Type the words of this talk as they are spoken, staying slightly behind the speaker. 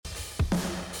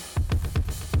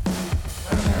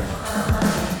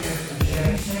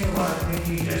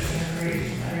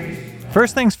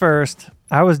First things first,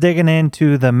 I was digging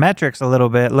into the metrics a little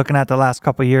bit, looking at the last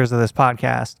couple of years of this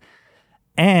podcast.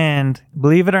 And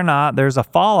believe it or not, there's a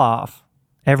fall off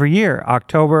every year,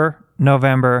 October,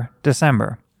 November,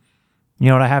 December. You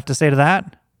know what I have to say to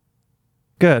that?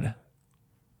 Good.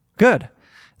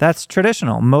 That's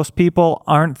traditional. Most people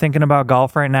aren't thinking about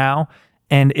golf right now.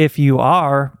 And if you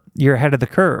are, you're ahead of the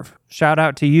curve. Shout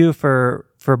out to you for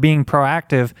being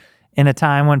proactive in a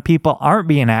time when people aren't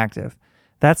being active.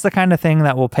 That's the kind of thing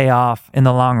that will pay off in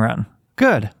the long run.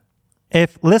 Good.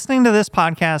 If listening to this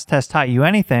podcast has taught you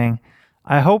anything,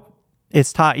 I hope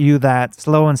it's taught you that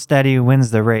slow and steady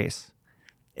wins the race.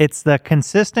 It's the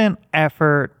consistent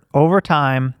effort over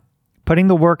time, putting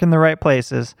the work in the right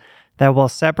places, that will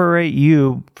separate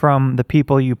you from the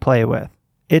people you play with.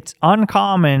 It's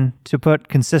uncommon to put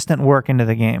consistent work into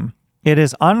the game. It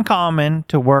is uncommon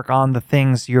to work on the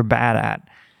things you're bad at.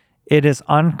 It is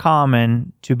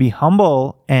uncommon to be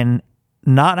humble and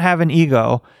not have an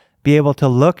ego, be able to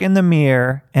look in the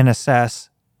mirror and assess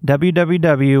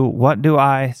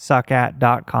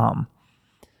www.whatdoisuckat.com.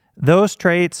 Those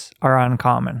traits are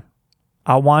uncommon.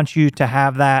 I want you to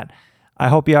have that. I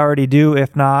hope you already do.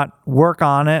 If not, work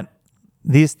on it.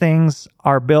 These things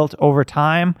are built over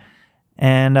time.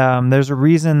 And there's a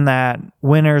reason that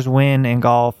winners win in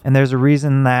golf. And there's a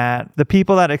reason that the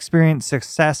people that experience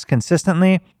success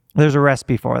consistently, there's a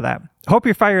recipe for that. Hope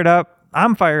you're fired up.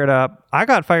 I'm fired up. I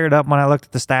got fired up when I looked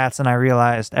at the stats and I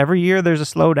realized every year there's a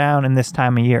slowdown in this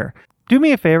time of year. Do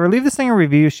me a favor, leave this thing a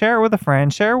review, share it with a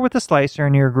friend, share it with a slicer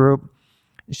in your group,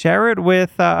 share it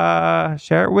with your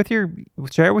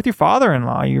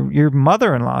father-in-law, your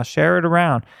mother-in-law, share it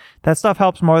around. That stuff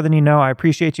helps more than you know. I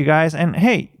appreciate you guys. And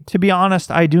hey, to be honest,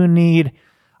 I do need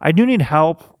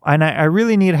help, and I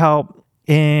really need help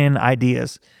in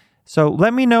ideas. So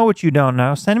let me know what you don't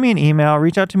know. Send me an email.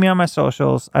 Reach out to me on my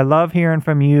socials. I love hearing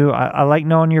from you. I like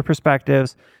knowing your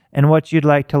perspectives and what you'd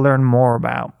like to learn more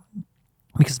about.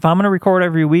 Because if I'm going to record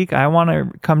every week, I want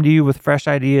to come to you with fresh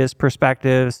ideas,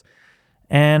 perspectives,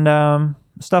 and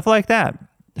stuff like that.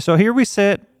 So here we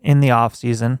sit in the off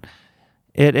season.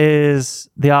 It is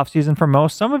the off season for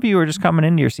most. Some of you are just coming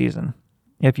into your season.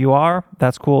 If you are,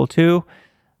 that's cool too.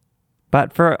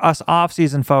 But for us off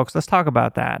season folks, let's talk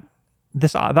about that. The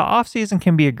off season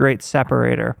can be a great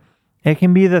separator. It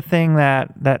can be the thing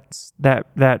that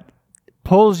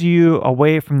pulls you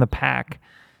away from the pack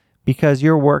because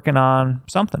you're working on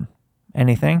something,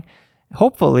 anything.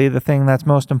 Hopefully the thing that's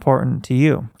most important to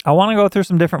you. I want to go through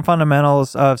some different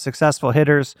fundamentals of successful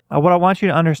hitters. What I want you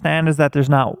to understand is that there's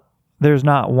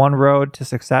not one road to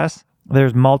success.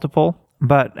 There's multiple.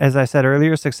 But as I said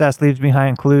earlier, success leaves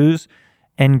behind clues,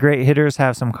 and great hitters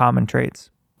have some common traits.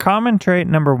 Common trait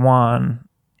number one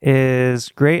is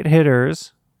great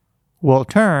hitters will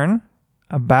turn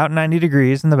about 90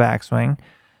 degrees in the backswing,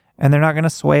 and they're not going to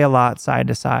sway a lot side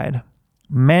to side.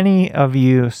 Many of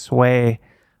you sway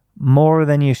more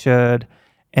than you should,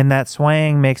 and that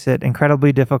swaying makes it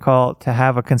incredibly difficult to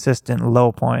have a consistent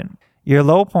low point. Your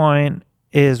low point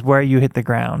is where you hit the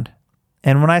ground.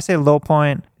 And when I say low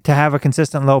point, to have a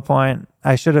consistent low point,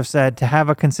 I should have said to have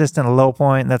a consistent low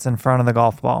point that's in front of the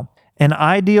golf ball. An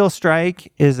ideal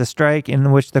strike is a strike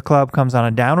in which the club comes on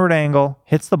a downward angle,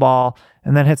 hits the ball,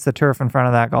 and then hits the turf in front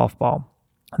of that golf ball.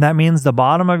 That means the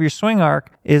bottom of your swing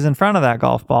arc is in front of that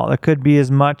golf ball. It could be as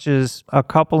much as a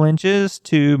couple inches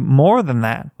to more than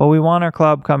that. But we want our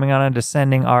club coming on a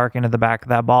descending arc into the back of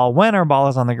that ball when our ball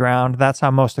is on the ground. That's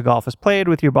how most of golf is played,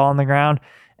 with your ball on the ground.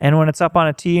 And when it's up on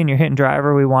a tee and you're hitting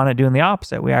driver, we want it doing the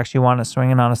opposite. We actually want it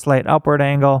swinging on a slight upward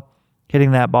angle,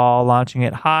 hitting that ball, launching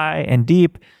it high and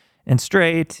deep and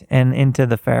straight and into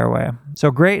the fairway.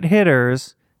 So great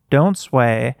hitters don't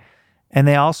sway, and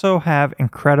they also have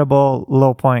incredible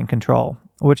low point control,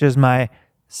 which is my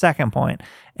second point.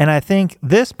 And I think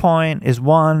this point is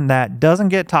one that doesn't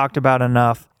get talked about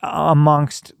enough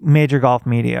amongst major golf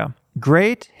media.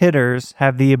 Great hitters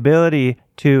have the ability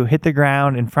to hit the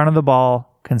ground in front of the ball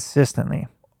consistently.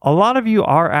 A lot of you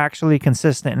are actually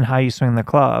consistent in how you swing the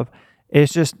club.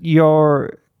 It's just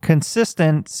your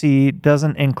consistency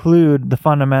doesn't include the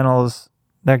fundamentals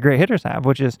that great hitters have,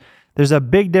 which is there's a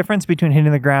big difference between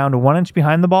hitting the ground 1 inch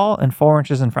behind the ball and 4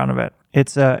 inches in front of it.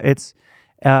 It's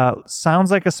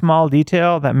sounds like a small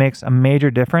detail that makes a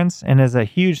major difference and is a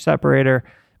huge separator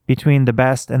between the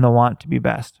best and the want to be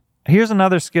best. Here's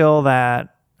another skill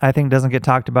that I think doesn't get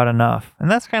talked about enough, and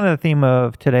that's kind of the theme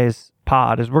of today's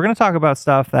pod, is we're going to talk about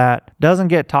stuff that doesn't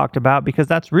get talked about, because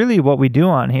that's really what we do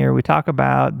on here. We talk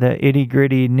about the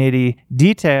itty-gritty, nitty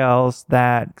details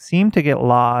that seem to get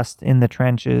lost in the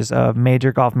trenches of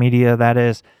major golf media, that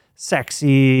is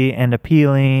sexy and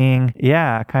appealing.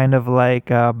 Yeah, kind of like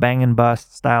a bang and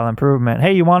bust style improvement.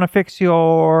 Hey, you want to fix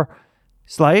your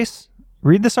slice?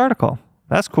 Read this article.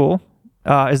 That's cool.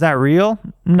 Is that real?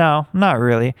 No, not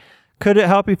really. Could it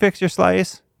help you fix your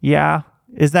slice? Yeah.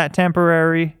 Is that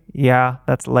temporary? Yeah,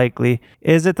 that's likely.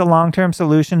 Is it the long-term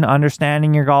solution to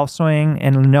understanding your golf swing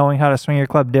and knowing how to swing your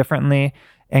club differently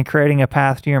and creating a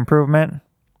path to your improvement?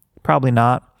 Probably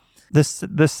not. The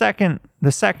second,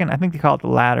 I think they call it the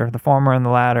ladder, the former and the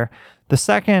latter. The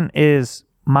second is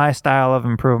my style of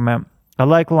improvement. I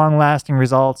like long-lasting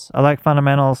results. I like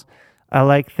fundamentals. I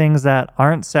like things that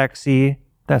aren't sexy.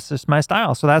 That's just my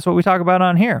style. So that's what we talk about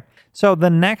on here. So the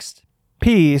next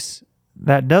piece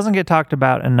that doesn't get talked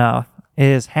about enough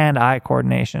is hand-eye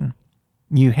coordination.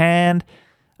 You hand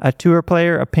a tour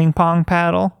player a ping pong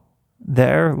paddle,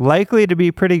 they're likely to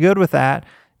be pretty good with that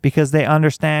because they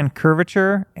understand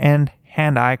curvature and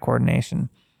hand-eye coordination.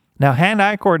 Now,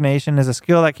 hand-eye coordination is a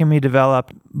skill that can be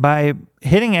developed by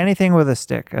hitting anything with a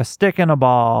stick and a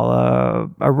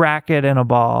ball, a racket and a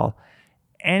ball,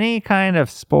 any kind of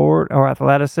sport or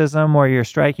athleticism where you're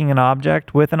striking an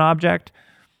object with an object.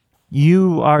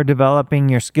 You are developing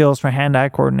your skills for hand-eye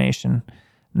coordination.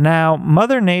 Now,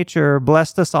 Mother Nature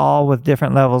blessed us all with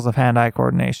different levels of hand-eye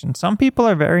coordination. Some people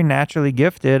are very naturally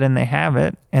gifted and they have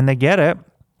it and they get it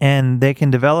and they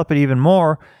can develop it even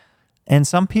more. And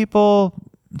some people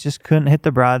just couldn't hit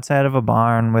the broadside of a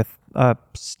barn with a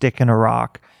stick and a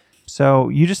rock. So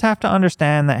you just have to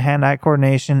understand that hand-eye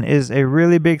coordination is a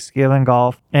really big skill in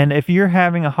golf. And if you're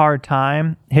having a hard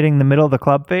time hitting the middle of the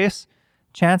club face,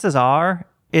 chances are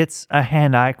it's a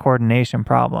hand-eye coordination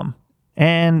problem.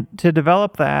 And to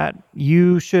develop that,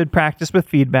 you should practice with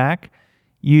feedback.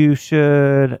 You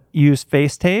should use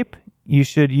face tape. You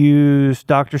should use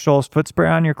Dr. Scholl's foot spray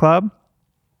on your club.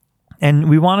 And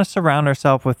we want to surround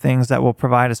ourselves with things that will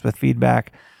provide us with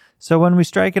feedback. So when we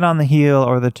strike it on the heel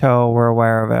or the toe, we're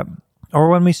aware of it. Or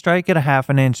when we strike it a half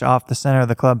an inch off the center of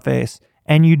the club face,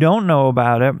 and you don't know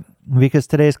about it because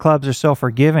today's clubs are so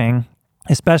forgiving,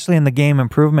 especially in the game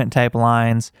improvement type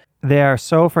lines, they are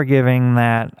so forgiving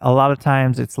that a lot of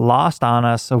times it's lost on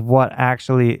us of what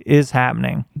actually is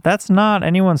happening. That's not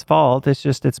anyone's fault.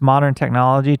 It's modern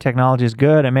technology. Technology is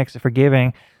good. It makes it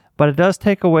forgiving, but it does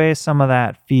take away some of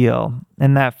that feel.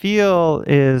 And that feel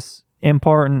is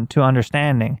important to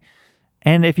understanding.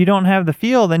 And if you don't have the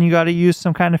feel, then you got to use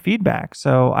some kind of feedback.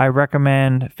 So I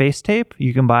recommend face tape.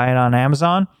 You can buy it on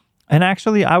Amazon. And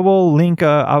actually,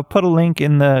 I'll put a link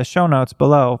in the show notes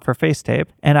below for face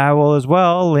tape. And I will as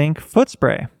well link foot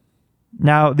spray.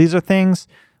 Now, these are things,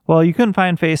 well, you couldn't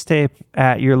find face tape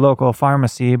at your local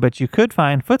pharmacy, but you could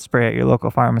find foot spray at your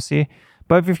local pharmacy.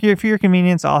 But for your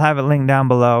convenience, I'll have it linked down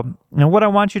below. And what I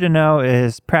want you to know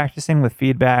is practicing with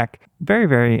feedback, very,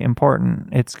 very important.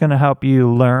 It's going to help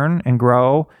you learn and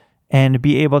grow and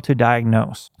be able to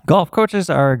diagnose. Golf coaches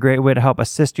are a great way to help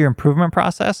assist your improvement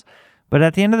process. But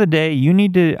at the end of the day, you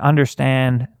need to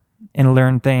understand and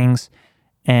learn things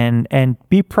and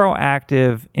be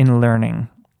proactive in learning.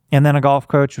 And then a golf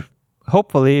coach,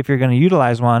 hopefully, if you're going to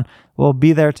utilize one, will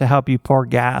be there to help you pour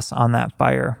gas on that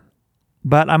fire.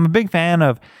 But I'm a big fan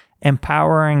of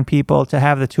empowering people to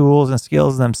have the tools and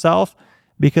skills themselves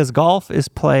because golf is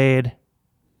played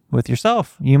with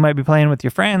yourself. You might be playing with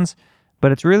your friends,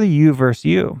 but it's really you versus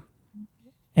you.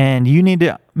 And you need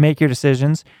to make your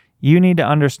decisions. You need to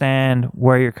understand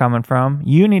where you're coming from.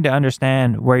 You need to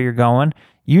understand where you're going.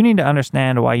 You need to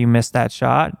understand why you missed that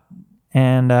shot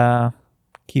and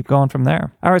keep going from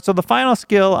there. All right, so the final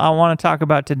skill I want to talk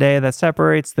about today that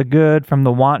separates the good from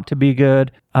the want to be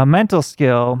good, a mental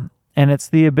skill, and it's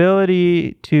the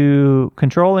ability to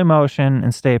control emotion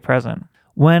and stay present.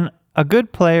 When a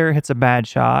good player hits a bad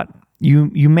shot,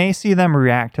 you may see them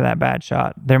react to that bad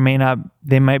shot. They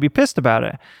might be pissed about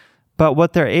it. But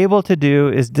what they're able to do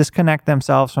is disconnect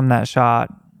themselves from that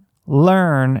shot,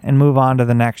 learn, and move on to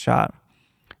the next shot.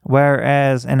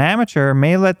 Whereas an amateur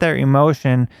may let their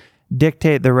emotion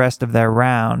dictate the rest of their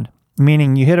round,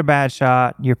 meaning you hit a bad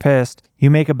shot, you're pissed,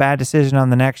 you make a bad decision on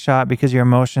the next shot because your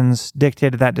emotions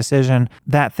dictated that decision.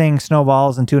 That thing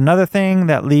snowballs into another thing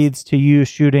that leads to you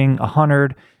shooting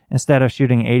 100 instead of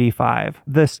shooting 85.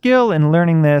 The skill in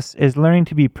learning this is learning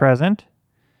to be present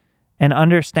and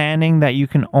understanding that you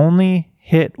can only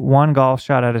hit one golf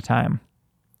shot at a time.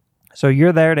 So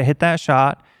you're there to hit that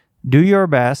shot, do your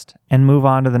best, and move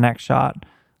on to the next shot.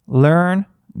 Learn,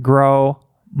 grow,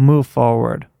 move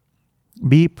forward.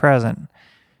 Be present.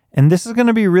 And this is going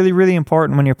to be really, really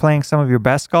important when you're playing some of your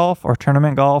best golf or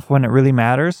tournament golf when it really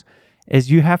matters,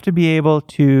 is you have to be able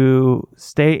to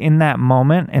stay in that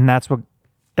moment, and that's what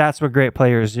great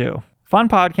players do. fun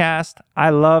podcast. I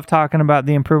love talking about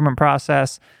the improvement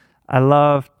process. I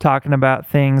love talking about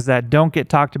things that don't get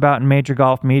talked about in major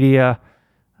golf media.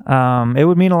 It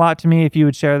would mean a lot to me if you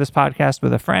would share this podcast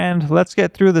with a friend. Let's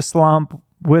get through the slump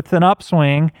with an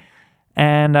upswing.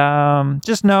 And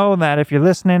just know that if you're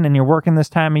listening and you're working this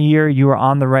time of year, you are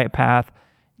on the right path.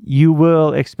 You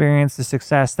will experience the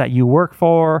success that you work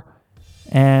for.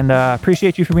 And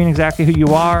appreciate you for being exactly who you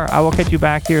are. I will catch you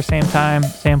back here, same time,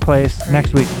 same place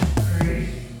next week.